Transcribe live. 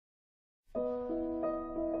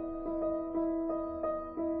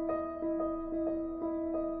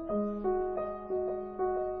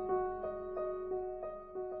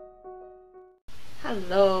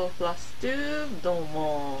Hello, Flosstube,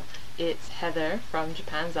 domo. It's Heather from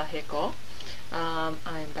Japan, zaheko.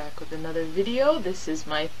 I'm back with another video. This is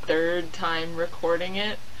my third time recording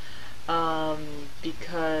it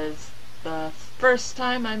because the first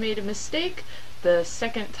time I made a mistake, the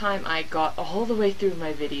second time I got all the way through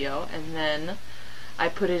my video, and then I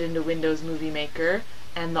put it into Windows Movie Maker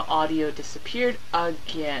and the audio disappeared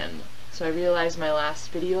again. So I realized my last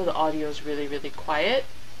video, the audio is really quiet.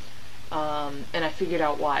 And I figured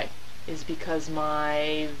out why. Is because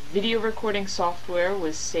my video recording software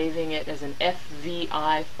was saving it as an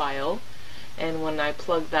FVI file, and when I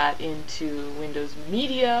plug that into Windows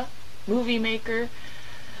Movie Maker,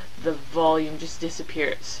 the volume just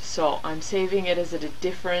disappears. So I'm saving it as a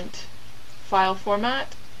different file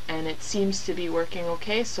format, and it seems to be working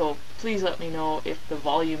okay, so please let me know if the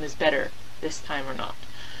volume is better this time or not.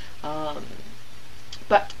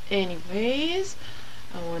 But anyways,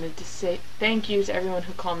 I wanted to say thank you to everyone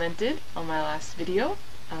who commented on my last video.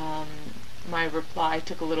 My reply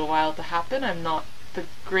took a little while to happen. I'm not the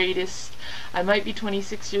greatest. I might be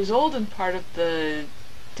 26 years old and part of the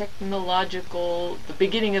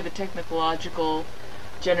beginning of the technological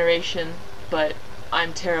generation, but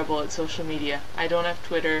I'm terrible at social media. I don't have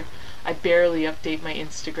Twitter. I barely update my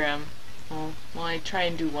Instagram. Well, I try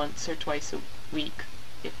and do once or twice a week,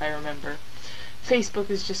 if I remember. Facebook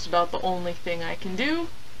is just about the only thing I can do,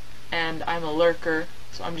 and I'm a lurker,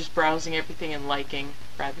 so I'm just browsing everything and liking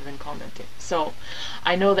rather than commenting. So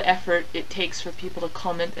I know the effort it takes for people to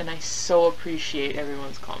comment, and I so appreciate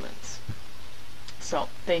everyone's comments. So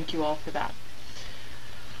thank you all for that.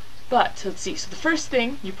 But let's see, so the first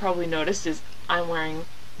thing you probably noticed is I'm wearing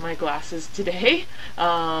my glasses today.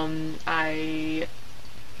 I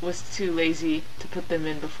was too lazy to put them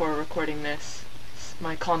in before recording this.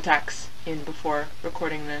 My contacts in before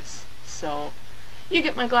recording this, so you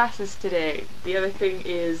get my glasses today. The other thing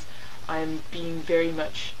is I'm being very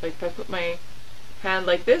much, like, if I put my hand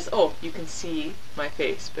like this, oh, you can see my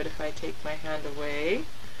face, but if I take my hand away,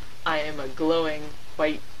 I am a glowing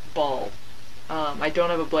white ball. I don't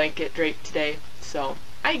have a blanket draped today, so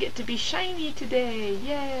I get to be shiny today,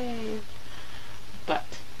 yay! But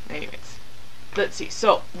anyways, let's see,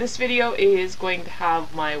 so this video is going to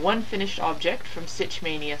have my one finished object from Stitch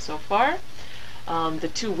Mania so far, the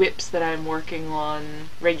two whips that I'm working on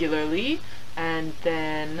regularly, and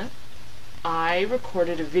then I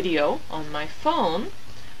recorded a video on my phone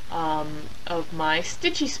of my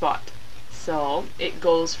Stitchy spot. So it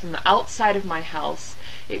goes from the outside of my house,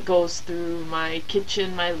 it goes through my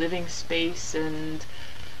kitchen, my living space, and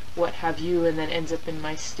what have you, and then ends up in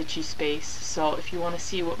my Stitchy space. So if you want to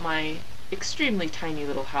see what my extremely tiny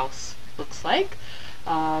little house looks like,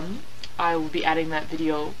 I will be adding that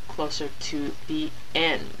video closer to the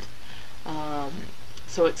end.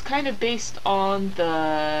 So it's kind of based on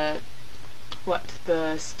the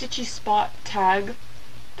Stitchy spot tag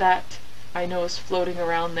that I know is floating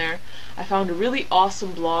around there. I found a really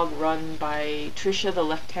awesome blog run by Trisha, the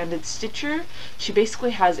left-handed stitcher. She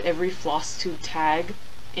basically has every Flosstube tag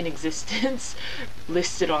in existence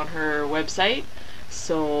listed on her website.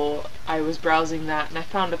 So I was browsing that, and I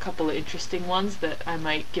found a couple of interesting ones that I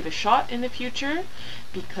might give a shot in the future,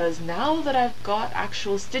 because now that I've got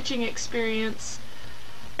actual stitching experience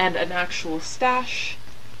and an actual stash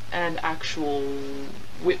and actual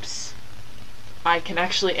whips, I can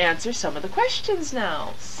actually answer some of the questions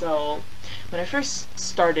now. So when I first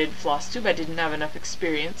started Flosstube, I didn't have enough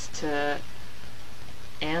experience to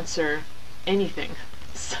answer anything.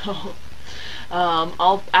 So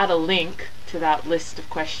I'll add a link to that list of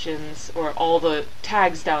questions, or all the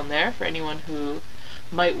tags down there, for anyone who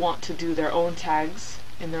might want to do their own tags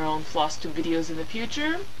in their own Flosstube videos in the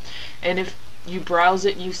future. And if you browse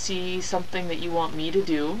it and you see something that you want me to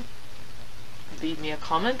do, leave me a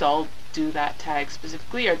comment. I'll do that tag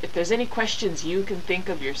specifically. Or if there's any questions you can think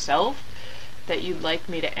of yourself that you'd like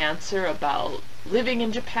me to answer about living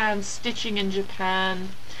in Japan, stitching in Japan,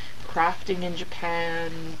 crafting in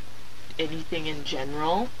Japan, anything in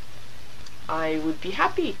general, I would be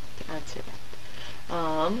happy to answer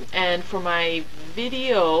that. And for my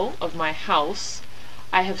video of my house,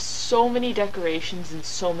 I have so many decorations and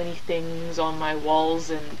so many things on my walls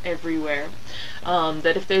and everywhere,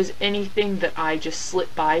 that if there's anything that I just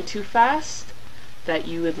slip by too fast that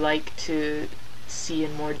you would like to see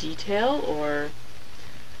in more detail, or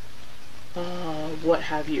what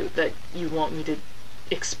have you, that you want me to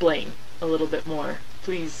explain a little bit more,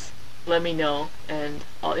 please let me know, and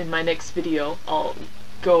in my next video I'll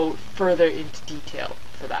go further into detail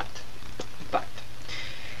for that. But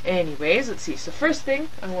anyways, let's see, so first thing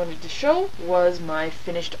I wanted to show was my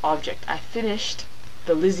finished object. I finished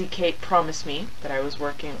the Lizzie Kate Promise Me that I was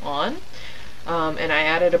working on. And I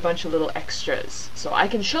added a bunch of little extras. So I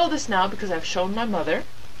can show this now because I've shown my mother.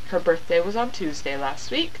 Her birthday was on Tuesday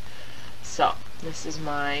last week. So this is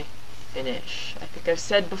my finish. I think I've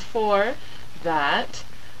said before that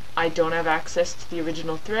I don't have access to the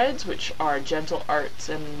original threads, which are Gentle Arts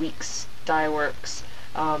and Weeks Dye Works.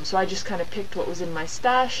 So I just kind of picked what was in my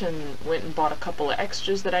stash and went and bought a couple of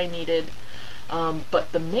extras that I needed.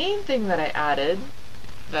 But the main thing that I added,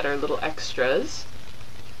 that are little extras,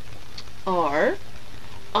 are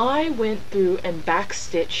I went through and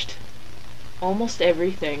backstitched almost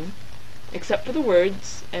everything, except for the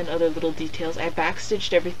words and other little details. I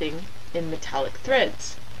backstitched everything in metallic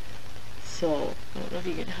threads. So, I don't know if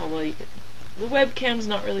you can, how well you can, the webcam's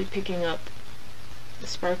not really picking up the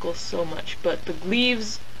sparkles so much, but the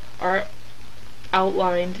leaves are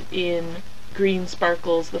outlined in green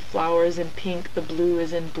sparkles, the flower is in pink, the blue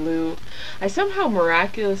is in blue. I somehow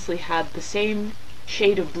miraculously had the same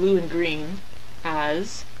shade of blue and green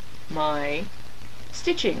as my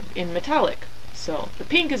stitching in metallic. So the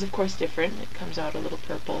pink is of course different, it comes out a little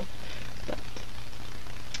purple, but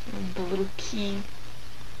the little key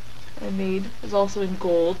I made is also in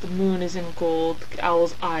gold. The moon is in gold, the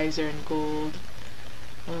owl's eyes are in gold.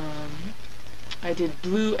 I did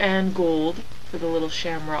blue and gold for the little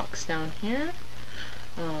shamrocks down here.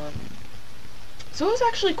 So it was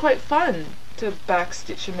actually quite fun to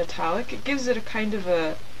backstitch in metallic. It gives it a kind of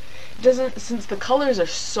a, it doesn't, since the colors are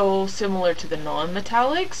so similar to the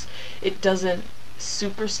non-metallics, it doesn't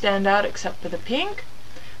super stand out except for the pink,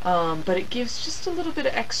 but it gives just a little bit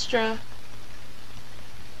of extra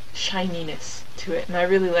shininess to it, and I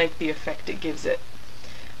really like the effect it gives it.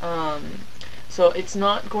 So it's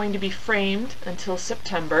not going to be framed until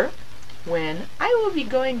September, when I will be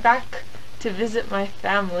going back to visit my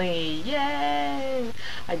family. Yay!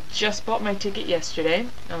 I just bought my ticket yesterday.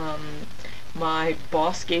 My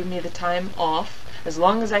boss gave me the time off as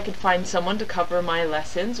long as I could find someone to cover my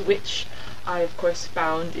lessons, which I of course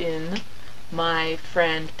found in my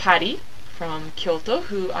friend Patty from Kyoto,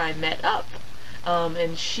 who I met up.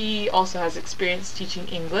 And she also has experience teaching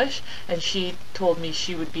English, and she told me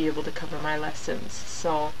she would be able to cover my lessons.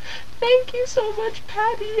 So thank you so much,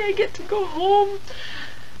 Patty. I get to go home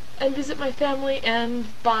and visit my family and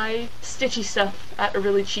buy Stitchy stuff at a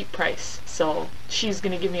really cheap price. So she's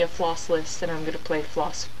gonna give me a floss list, and I'm gonna play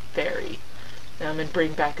Floss Fairy. And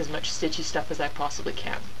bring back as much Stitchy stuff as I possibly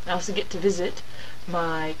can. I also get to visit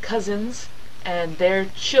my cousins and their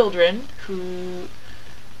children, who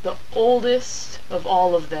the oldest of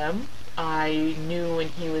all of them I knew when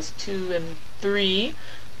he was 2 and 3.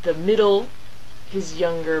 The middle, his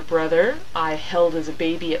younger brother, I held as a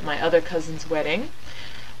baby at my other cousin's wedding.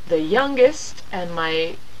 The youngest, and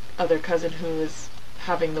my other cousin who is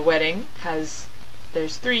having the wedding,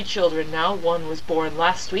 there's 3 children now. 1 was born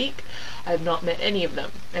last week. I have not met any of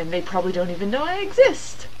them, and they probably don't even know I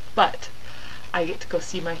exist. But I get to go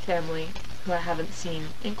see my family, who I haven't seen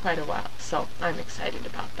in quite a while, so I'm excited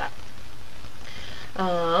about that.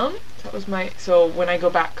 So when I go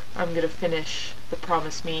back, I'm gonna finish the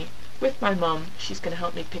Promise Me with my mom. She's gonna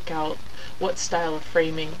help me pick out what style of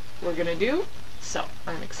framing we're gonna do, so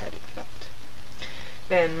I'm excited for that.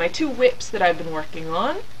 Then my 2 whips that I've been working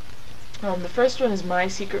on. The first one is My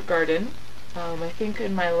Secret Garden. I think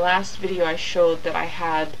in my last video I showed that I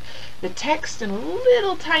had the text and a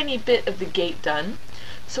little tiny bit of the gate done.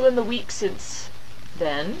 So in the week since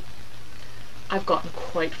then, I've gotten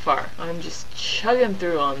quite far. I'm just chugging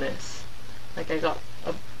through on this. Like I got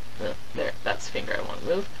there, that's the finger I want to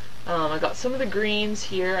move. I got some of the greens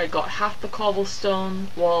here. I got half the cobblestone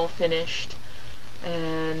wall finished,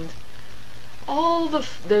 and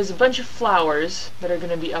there's a bunch of flowers that are going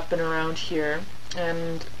to be up and around here.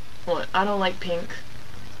 And well, I don't like pink.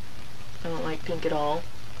 I don't like pink at all.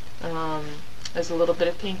 There's a little bit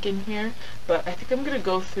of pink in here, but I think I'm going to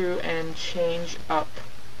go through and change up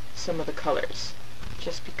some of the colors,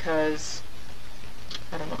 just because,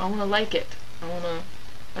 I don't know, I want to like it. I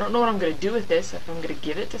don't know what I'm going to do with this, if I'm going to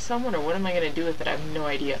give it to someone, or what am I going to do with it. I have no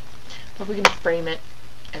idea. Probably going to frame it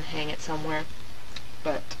and hang it somewhere.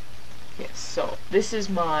 But yes, so this is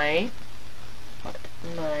my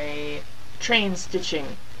train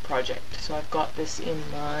stitching project. So I've got this in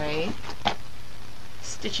my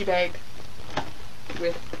Stitchy bag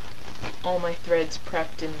with all my threads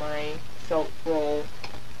prepped in my felt roll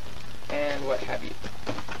and what have you.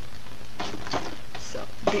 So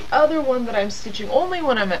the other one that I'm stitching only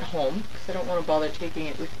when I'm at home, because I don't want to bother taking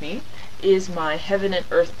it with me, is my Heaven and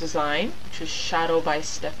Earth design, which is Shadow by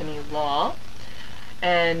Stephanie Law.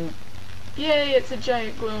 And yay, it's a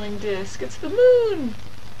giant glowing disc. It's the moon!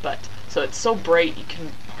 But So it's so bright you can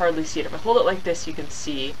hardly see it. If I hold it like this, you can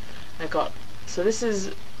see I got, so this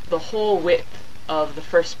is the whole width of the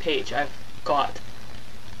first page. I've got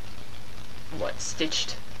what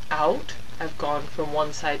stitched out. I've gone from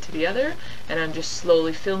one side to the other, and I'm just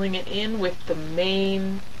slowly filling it in with the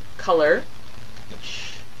main color,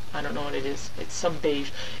 which I don't know what it is. It's some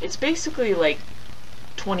beige. It's basically like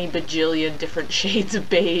 20 bajillion different shades of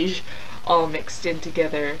beige all mixed in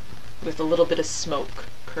together with a little bit of smoke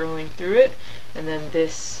curling through it. And then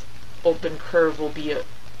this open curve will be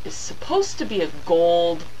is supposed to be a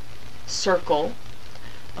gold circle,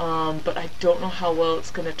 but I don't know how well it's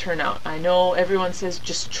going to turn out. I know everyone says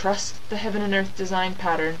just trust the Heaven and Earth design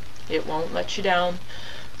pattern. It won't let you down.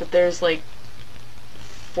 But there's like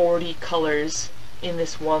 40 colors in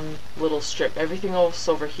this one little strip. Everything else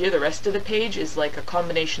over here, the rest of the page, is like a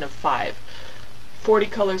combination of 5. 40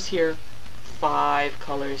 colors here, 5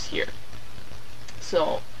 colors here.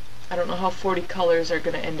 So I don't know how 40 colors are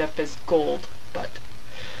going to end up as gold, but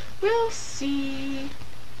we'll see.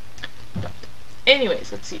 But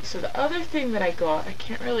anyways, let's see. So the other thing that I got, I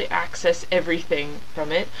can't really access everything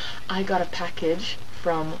from it. I got a package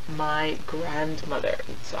from my grandmother.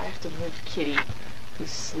 So I have to move Kitty,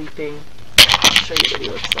 who's sleeping. I'll show you what he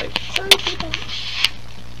looks like. Sorry, people.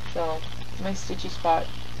 So, my Stitchy spot.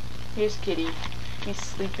 Here's Kitty. He's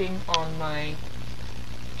sleeping on my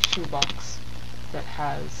shoebox that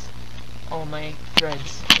has all my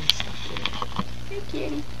threads and stuff in it. Hey,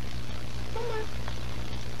 Kitty. Come on.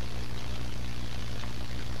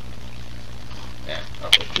 Yeah,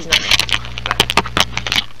 okay, he's not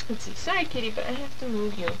there. Let's see. Sorry, Kitty, but I have to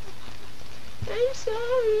move you. I'm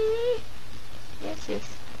sorry. Yes,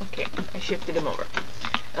 yes. Okay, I shifted him over.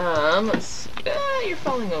 Let's see. You're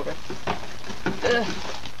falling over.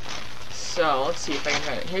 So, let's see if I can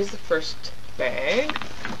find it. Here's the first bag.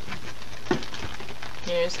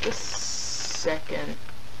 Here's the second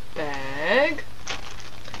bag.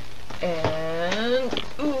 And,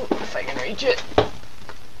 ooh, if I can reach it,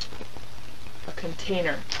 a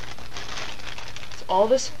container. So all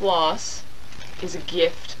this floss is a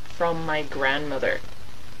gift from my grandmother.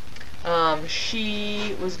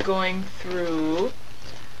 She was going through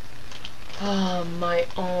my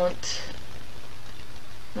aunt,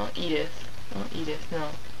 not Edith, no.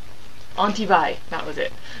 Auntie Vi, that was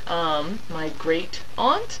it. My great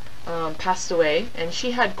aunt passed away, and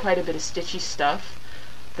she had quite a bit of Stitchy stuff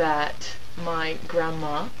that my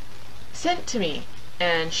grandma sent to me.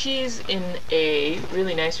 And she's in a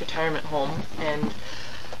really nice retirement home, and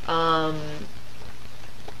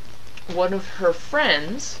one of her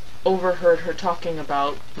friends overheard her talking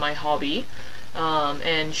about my hobby,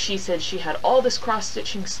 and she said she had all this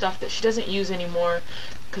cross-stitching stuff that she doesn't use anymore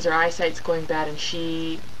because her eyesight's going bad, and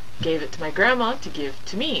she gave it to my grandma to give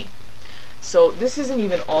to me. So this isn't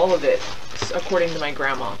even all of it, according to my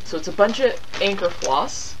grandma. So it's a bunch of Anchor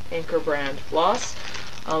floss, Anchor brand floss,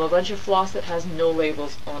 a bunch of floss that has no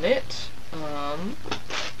labels on it,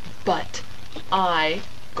 but I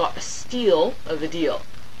got a steal of the deal.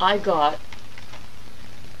 I got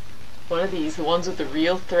one of these, the ones with the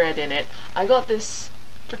real thread in it. I got this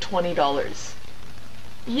for $20.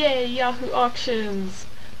 Yay, Yahoo Auctions!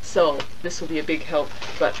 So this will be a big help,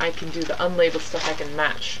 but I can do the unlabeled stuff. I can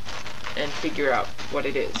match and figure out what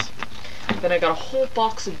it is. Then I got a whole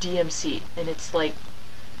box of DMC, and it's like,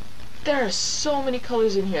 there are so many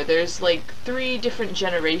colors in here. There's like 3 different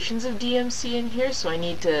generations of DMC in here, so I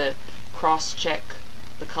need to cross-check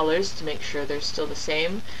the colors to make sure they're still the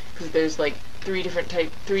same, because there's like 3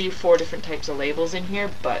 or 4 different types of labels in here.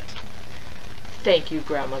 But thank you,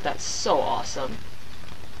 Grandma, that's so awesome.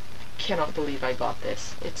 Cannot believe I got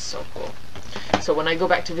this. It's so cool. So when I go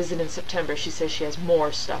back to visit in September, she says she has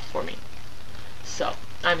more stuff for me. So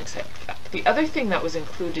I'm excited for that. The other thing that was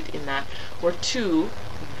included in that were 2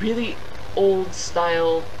 really old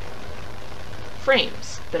style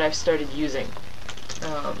frames that I've started using.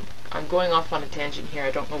 I'm going off on a tangent here.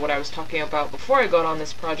 I don't know what I was talking about before I got on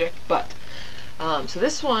this project, but so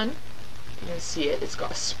this one, you can see it, it's got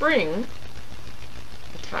a spring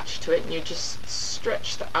attached to it, and you just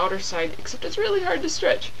stretch the outer side, except it's really hard to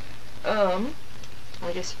stretch.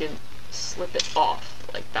 I guess you can slip it off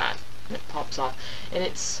like that, and it pops off, and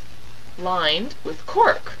it's lined with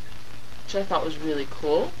cork, which I thought was really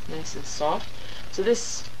cool, nice and soft. So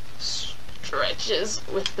this stretches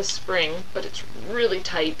with the spring, but it's really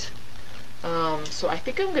tight. So I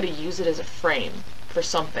think I'm going to use it as a frame for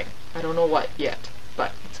something. I don't know what yet,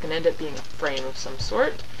 but it's going to end up being a frame of some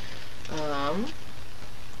sort.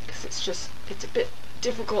 Because it's a bit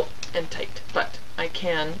difficult and tight, but I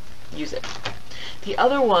can use it. The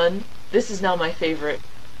other one, this is now my favorite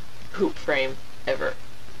hoop frame ever.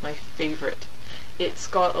 my favorite. It's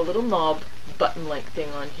got a little knob button-like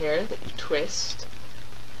thing on here that you twist,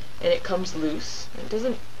 and it comes loose. It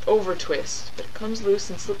doesn't over twist, but it comes loose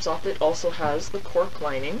and slips off. It also has the cork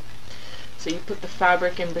lining. So you put the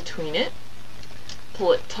fabric in between it,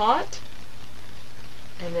 pull it taut,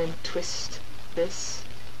 and then twist this,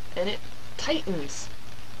 and it tightens.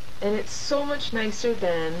 And it's so much nicer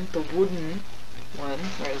than the wooden one.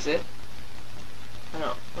 Where is it? I don't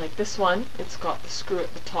know. Like this one, it's got the screw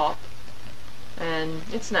at the top, and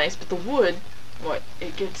it's nice, but the wood,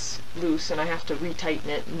 it gets loose and I have to retighten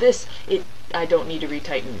it. This, I don't need to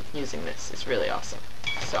retighten using this. It's really awesome.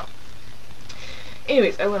 So,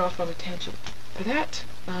 anyways, I went off on a tangent for that.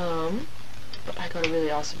 But I got a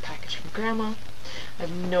really awesome package from Grandma. I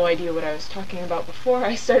have no idea what I was talking about before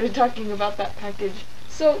I started talking about that package,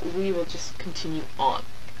 so we will just continue on.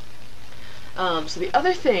 So the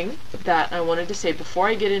other thing that I wanted to say before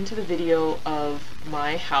I get into the video of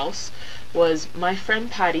my house was my friend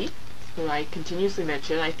Patty, who I continuously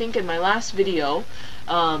mention. I think in my last video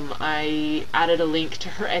I added a link to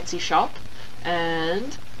her Etsy shop,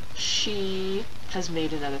 and she has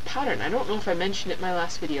made another pattern. I don't know if I mentioned it in my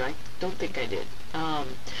last video. I don't think I did.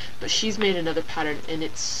 But she's made another pattern, and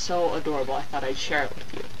it's so adorable. I thought I'd share it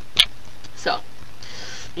with you. So,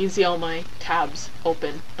 you can see all my tabs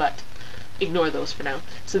open, but ignore those for now.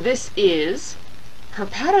 So this is her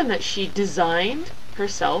pattern that she designed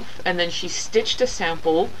herself, and then she stitched a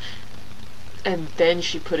sample, and then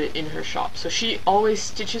she put it in her shop. So she always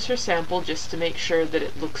stitches her sample just to make sure that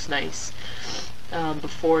it looks nice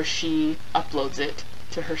before she uploads it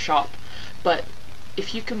to her shop. But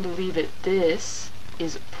if you can believe it, this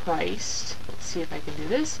is priced, let's see if I can do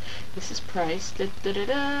this, this is priced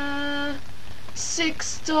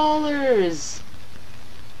 $6.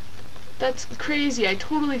 That's crazy. I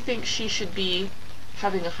totally think she should be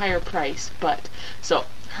having a higher price. But so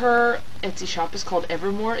her Etsy shop is called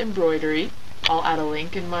Evermore Embroidery. I'll add a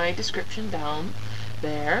link in my description down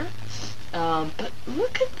there. But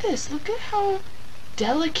look at this. Look at how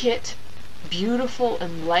delicate, beautiful,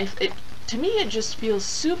 and to me it just feels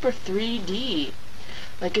super 3D.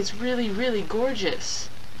 Like, it's really, really gorgeous.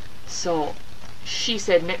 So she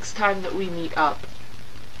said next time that we meet up,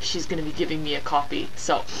 she's going to be giving me a copy.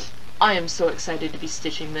 So I am so excited to be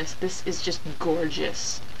stitching this. This is just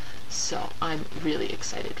gorgeous. So I'm really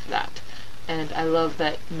excited for that. And I love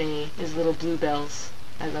that May is little bluebells.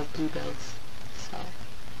 I love bluebells. So,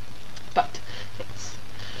 but, yes.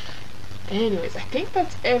 Anyways, I think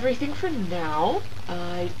that's everything for now.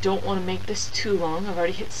 I don't want to make this too long. I've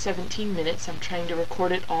already hit 17 minutes. I'm trying to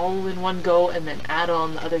record it all in one go and then add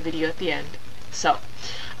on the other video at the end. So,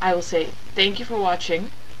 I will say thank you for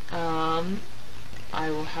watching. I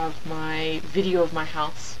will have my video of my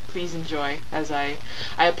house. Please enjoy. As I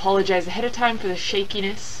apologize ahead of time for the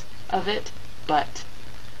shakiness of it, but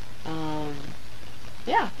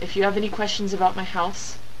yeah, if you have any questions about my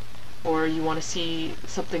house or you want to see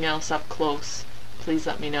something else up close, please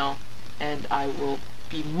let me know and I will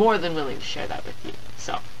be more than willing to share that with you.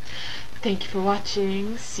 So, thank you for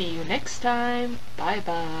watching. See you next time. Bye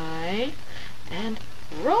bye. And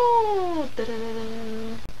roll!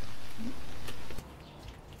 Da-da-da-da.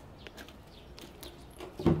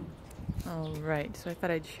 Alright, so I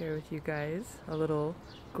thought I'd share with you guys a little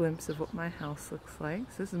glimpse of what my house looks like.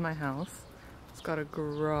 So this is my house. It's got a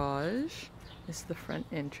garage. This is the front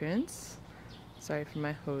entrance. Sorry for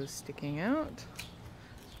my hose sticking out.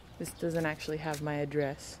 This doesn't actually have my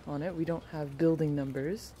address on it. We don't have building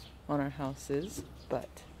numbers on our houses, but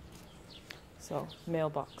so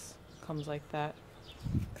mailbox comes like that.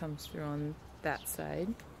 Comes through on that side.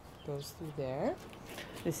 Goes through there.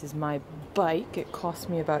 This is my bike. It cost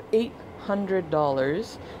me about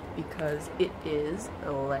 $800 because it is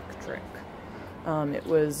electric. It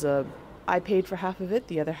was I paid for half of it.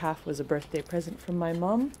 The other half was a birthday present from my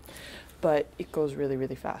mom, but it goes really,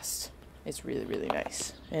 really fast. It's really, really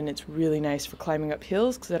nice. And it's really nice for climbing up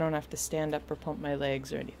hills because I don't have to stand up or pump my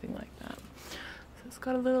legs or anything like that. So it's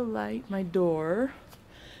got a little light. My door.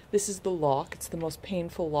 This is the lock. It's the most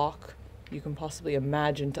painful lock you can possibly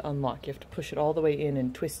imagine to unlock. You have to push it all the way in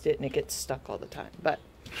and twist it and it gets stuck all the time. But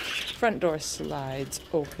front door slides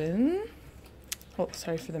open. Oh,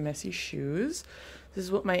 sorry for the messy shoes. This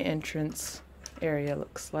is what my entrance area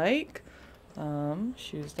looks like.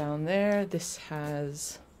 Shoes down there. This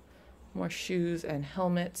has more shoes and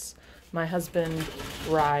helmets. My husband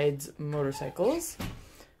rides motorcycles.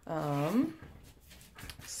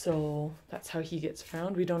 So that's how he gets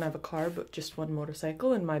around. We don't have a car, but just one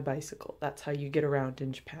motorcycle and my bicycle. That's how you get around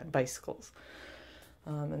in Japan, bicycles.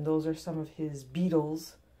 And those are some of his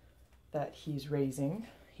beetles that he's raising.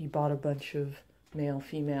 He bought a bunch of male,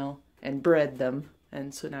 female, and bred them.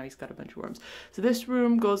 And so now he's got a bunch of worms. So this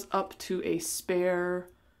room goes up to a spare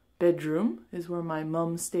bedroom, is where my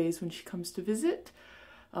mum stays when she comes to visit.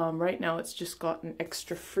 Right now it's just got an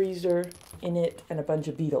extra freezer in it and a bunch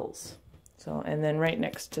of beetles. So, and then right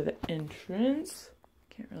next to the entrance,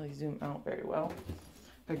 can't really zoom out very well.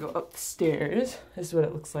 If I go up the stairs, this is what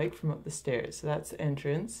it looks like from up the stairs. So that's the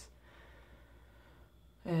entrance.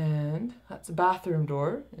 And that's the bathroom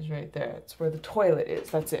door, is right there. It's where the toilet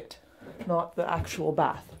is, that's it. Not the actual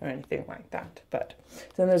bath or anything like that. But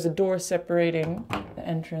then there's a door separating the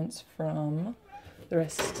entrance from the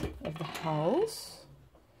rest of the house.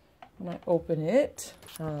 When I open it,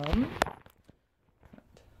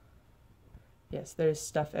 yes, there's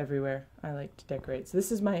stuff everywhere. I like to decorate. So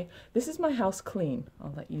this is my house clean.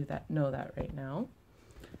 I'll let you know that right now.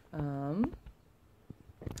 Oh,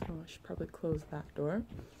 I should probably close that door.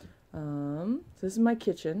 So this is my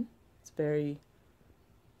kitchen. It's very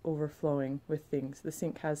overflowing with things. The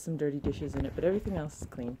sink has some dirty dishes in it, but everything else is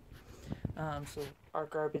clean. So our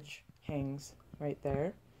garbage hangs right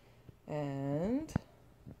there. And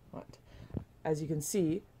what? As you can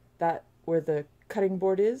see, that where the cutting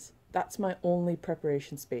board is, that's my only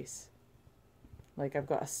preparation space. Like, I've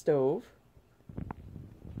got a stove.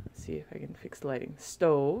 Let's see if I can fix the lighting.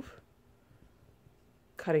 Stove,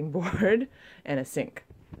 cutting board, and a sink.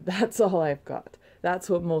 That's all I've got. That's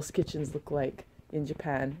what most kitchens look like in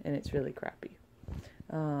Japan, and it's really crappy.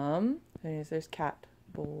 Anyways, there's cat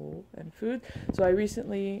bowl and food. So I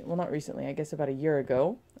recently, well, not recently, I guess about a year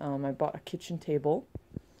ago, I bought a kitchen table.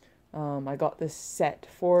 I got this set,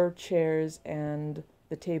 4 chairs and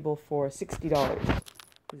the table for $60.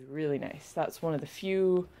 It was really nice. That's one of the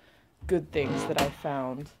few good things that I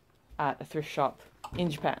found at a thrift shop in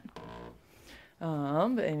Japan.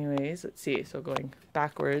 But anyways, let's see. So going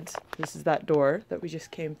backwards, this is that door that we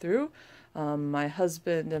just came through. My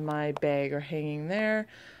husband and my bag are hanging there.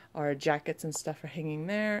 Our jackets and stuff are hanging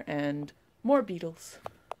there, and more beetles,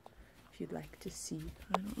 if you'd like to see.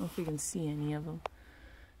 I don't know if we can see any of them.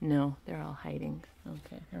 No, they're all hiding.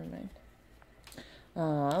 Okay, never mind.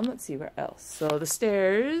 Let's see where else. So the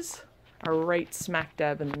stairs are right smack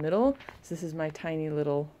dab in the middle. So this is my tiny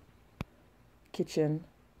little kitchen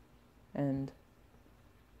and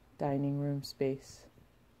dining room space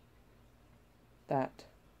that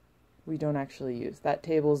we don't actually use. That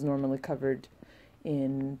table is normally covered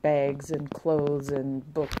in bags and clothes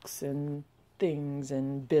and books and things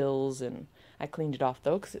and bills, and I cleaned it off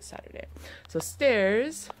though because it's Saturday. So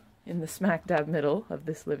stairs in the smack dab middle of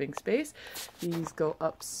this living space. These go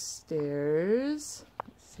upstairs.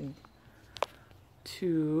 Let's see.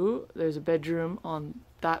 There's a bedroom on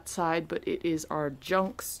that side, but it is our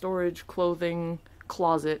junk storage, clothing,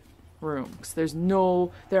 closet room.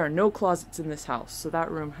 So there are no closets in this house, so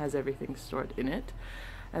that room has everything stored in it.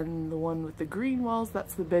 And the one with the green walls,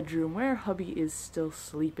 that's the bedroom where hubby is still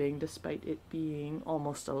sleeping, despite it being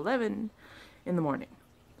almost 11 in the morning.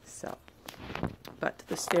 So, but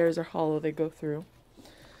the stairs are hollow, they go through.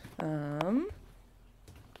 I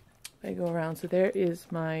go around, so there is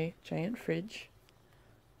my giant fridge.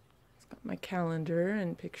 It's got my calendar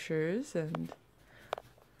and pictures, and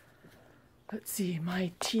let's see,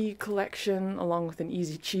 my tea collection, along with an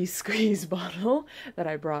easy cheese squeeze bottle that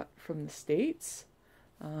I brought from the States.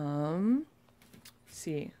 Let's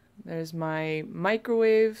see, there's my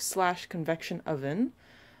microwave / convection oven,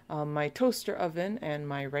 my toaster oven, and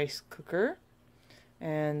my rice cooker.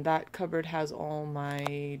 And that cupboard has all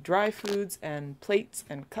my dry foods and plates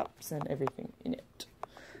and cups and everything in it.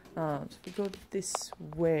 So if we go this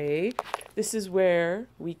way, this is where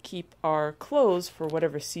we keep our clothes for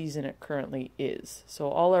whatever season it currently is. So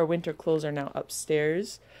all our winter clothes are now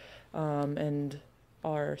upstairs, and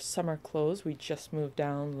our summer clothes we just moved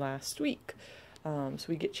down last week. So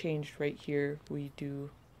we get changed right here. We do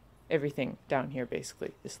everything down here,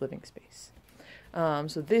 basically, this living space.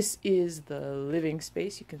 So this is the living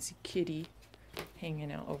space. You can see Kitty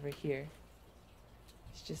hanging out over here.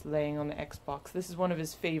 He's just laying on the Xbox. This is one of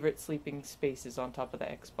his favorite sleeping spaces, on top of the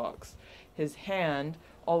Xbox. His hand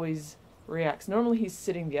always reacts. Normally he's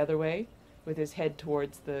sitting the other way with his head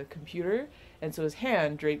towards the computer, and so his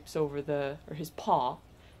hand drapes over or his paw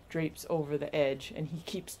drapes over the edge, and he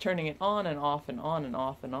keeps turning it on and off and on and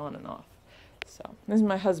off and on and off. So this is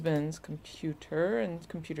my husband's computer and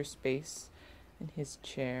computer space in his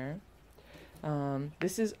chair.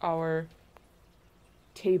 This is our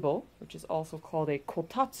table, which is also called a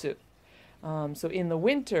kotatsu. So in the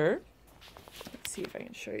winter, let's see if I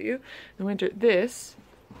can show you. In the winter, this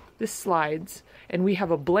slides, and we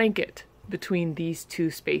have a blanket between these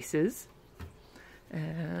two spaces.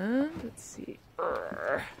 And let's see,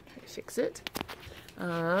 try to fix it.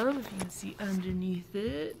 If you can see underneath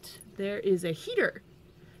it, there is a heater.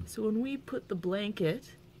 So when we put the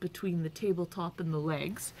blanket between the tabletop and the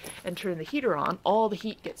legs and turn the heater on, all the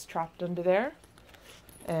heat gets trapped under there.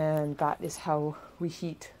 And that is how we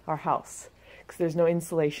heat our house, because there's no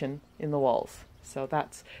insulation in the walls. So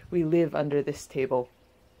we live under this table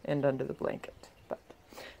and under the blanket. So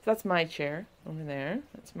that's my chair over there.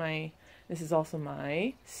 This is also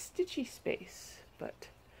my Stitchy space. But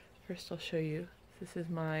first I'll show you. This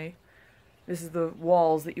is the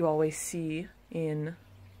walls that you always see in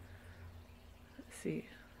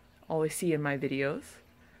my videos.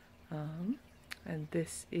 And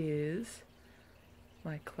this is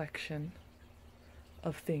my collection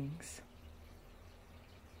of things.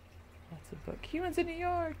 Lots of books. Humans in New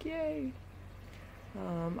York, yay!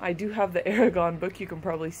 I do have the Aragon book. You can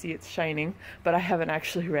probably see it's shining, but I haven't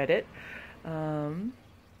actually read it. And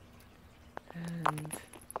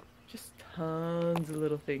just tons of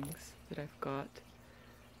little things that I've got.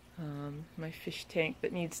 My fish tank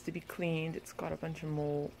that needs to be cleaned. It's got a bunch of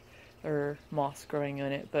mold or moss growing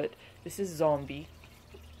on it, but this is Zombie.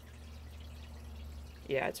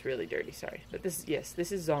 Yeah, it's really dirty, sorry. But this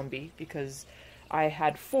is Zombie because I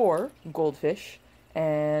had 4 goldfish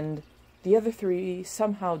and the other 3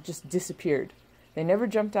 somehow just disappeared. They never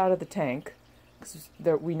jumped out of the tank because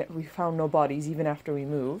we found no bodies even after we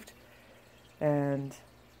moved. And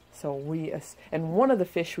so and one of the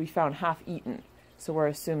fish we found half eaten, so we're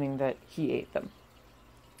assuming that he ate them.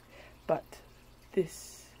 But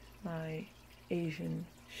this, my Asian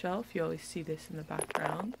shelf, you always see this in the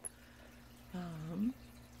background.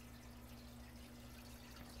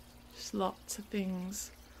 Just lots of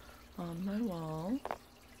things on my wall.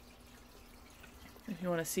 If you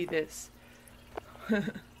want to see this,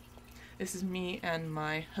 this is me and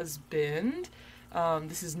my husband.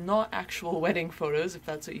 This is not actual wedding photos, if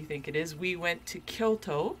that's what you think it is. We went to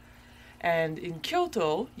Kyoto, and in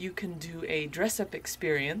Kyoto you can do a dress-up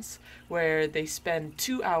experience where they spend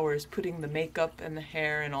 2 hours putting the makeup and the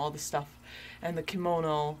hair and all the stuff and the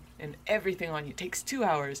kimono and everything on you. It takes 2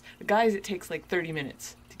 hours. The guys, it takes like 30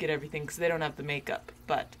 minutes to get everything because they don't have the makeup.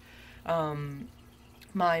 But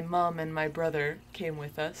my mom and my brother came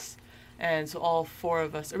with us, and so all 4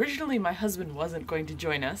 of us. Originally my husband wasn't going to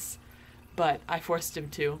join us, but I forced him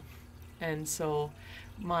to, and so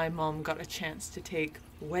my mom got a chance to take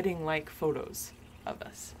wedding-like photos of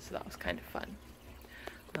us, so that was kind of fun.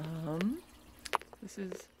 This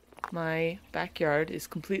is my backyard is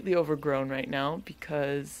completely overgrown right now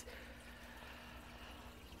because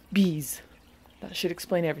bees. That should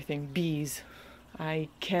explain everything. Bees. I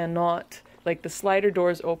cannot, like, the slider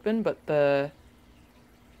door's open, but I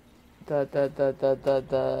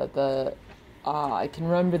can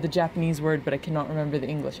remember the Japanese word, but I cannot remember the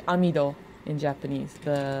English. Amido in Japanese.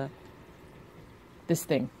 This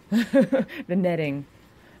thing. The netting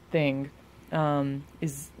thing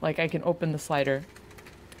is like I can open the slider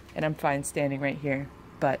and I'm fine standing right here.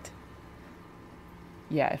 But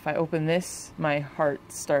yeah, if I open this, my heart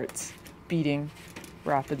starts beating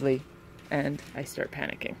rapidly and I start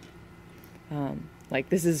panicking. Like,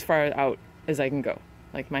 this is as far out as I can go.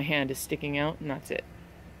 Like, my hand is sticking out and that's it.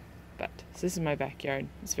 So this is my backyard.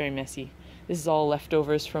 It's very messy. This is all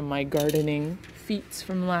leftovers from my gardening feats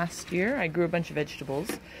from last year. I grew a bunch of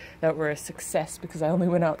vegetables that were a success because I only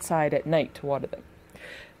went outside at night to water them.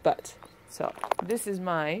 So this is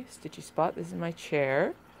my stitchy spot. This is my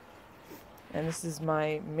chair. And this is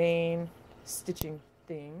my main stitching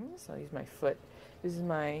things. I'll use my foot. This is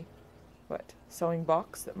my, sewing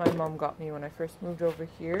box that my mom got me when I first moved over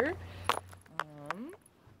here.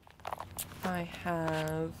 I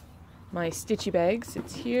have my stitchy bags.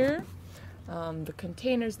 It's here. The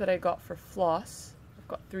containers that I got for floss. I've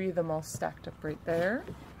got 3 of them all stacked up right there.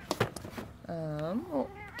 Oh,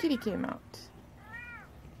 kitty came out.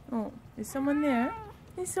 Oh, is someone there?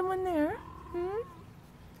 Is someone there?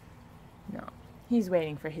 No. He's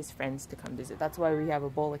waiting for his friends to come visit. That's why we have a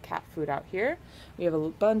bowl of cat food out here. We have a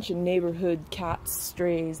bunch of neighborhood cats,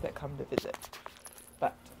 strays that come to visit.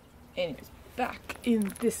 But anyways, back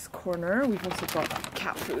in this corner, we've also got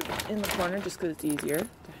cat food in the corner just because it's easier to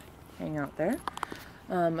hang out there.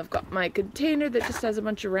 I've got my container that just has a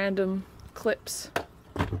bunch of random clips,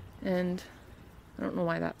 and I don't know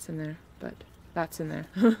why that's in there, but that's in there.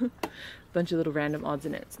 A bunch of little random odds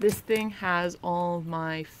and ends. This thing has all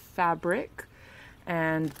my fabric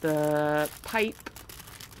and the pipe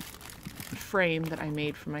frame that I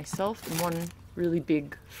made for myself, and one really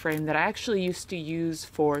big frame that I actually used to use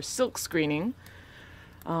for silk screening,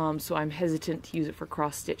 so I'm hesitant to use it for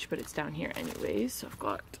cross stitch, but it's down here anyways. So I've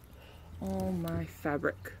got all my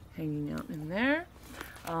fabric hanging out in there.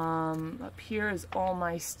 Up here is all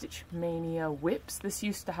my Stitch Mania whips. This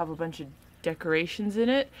used to have a bunch of decorations in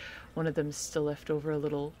it. One of them is still left over, a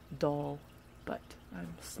little doll, but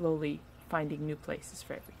I'm slowly finding new places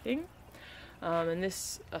for everything. And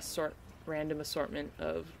this random assortment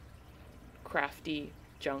of crafty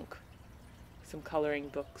junk. Some coloring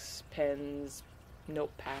books, pens,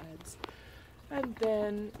 notepads, and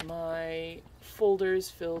then my folders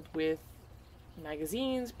filled with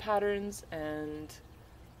magazines, patterns, and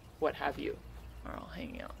what have you are all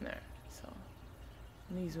hanging out in there. So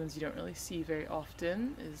and these ones you don't really see very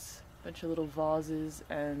often is a bunch of little vases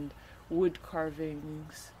and wood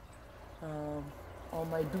carvings. All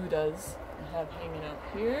my Buddhas I have hanging out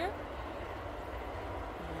here.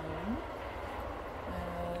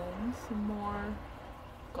 And some more.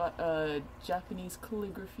 Got a Japanese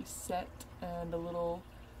calligraphy set and a little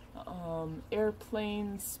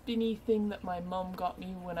airplane spinny thing that my mom got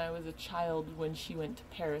me when I was a child when she went to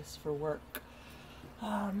Paris for work.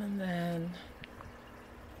 And then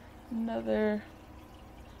another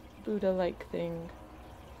Buddha-like thing.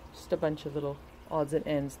 Just a bunch of little odds and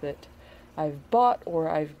ends that I've bought or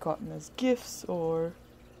I've gotten as gifts, or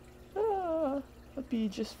a bee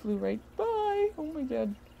just flew right by. Oh my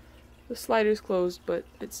god. The slider's closed, but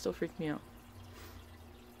it still freaked me out.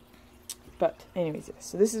 But anyways, yes,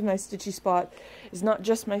 so this is my Stitchy spot. It's not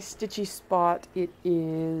just my Stitchy spot, it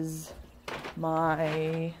is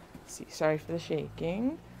my, let's see, sorry for the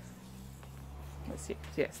shaking. Let's see,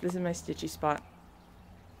 yes, this is my Stitchy spot.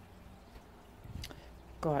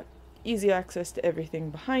 Got easy access to everything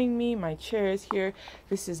behind me. My chair is here.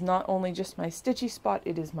 This is not only just my Stitchy spot,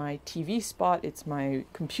 it is my TV spot, it's my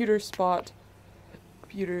computer spot.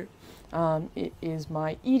 It is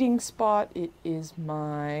my eating spot, it is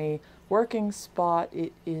my working spot,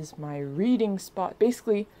 it is my reading spot.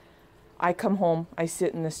 Basically, I come home, I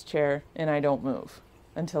sit in this chair, and I don't move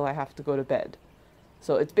until I have to go to bed.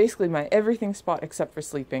 So it's basically my everything spot except for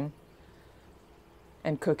sleeping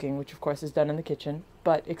and cooking, which of course is done in the kitchen.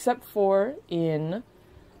 But except for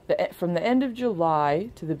from the end of July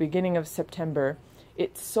to the beginning of September,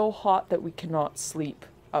 it's so hot that we cannot sleep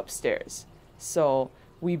upstairs. So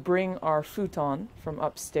we bring our futon from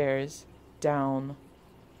upstairs down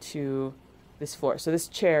to this floor. So this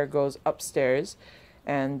chair goes upstairs,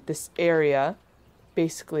 and this area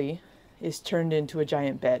basically is turned into a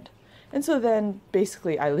giant bed. And so then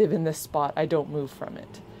basically I live in this spot. I don't move from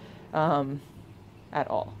it at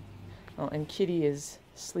all. Oh, and Kitty is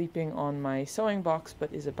sleeping on my sewing box,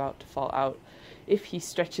 but is about to fall out. If he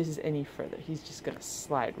stretches any further, he's just gonna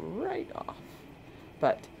slide right off.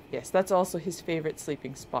 But yes, that's also his favorite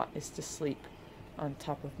sleeping spot, is to sleep on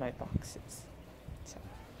top of my boxes. So,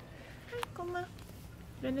 hi, Koma.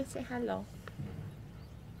 You wanna say hello?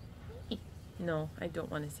 No, I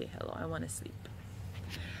don't want to say hello. I want to sleep.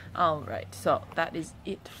 Alright, so that is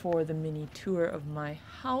it for the mini tour of my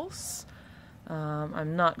house.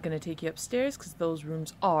 I'm not going to take you upstairs because those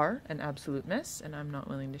rooms are an absolute mess and I'm not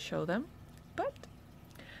willing to show them. But,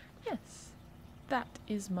 yes, that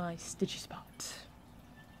is my Stitchy spot.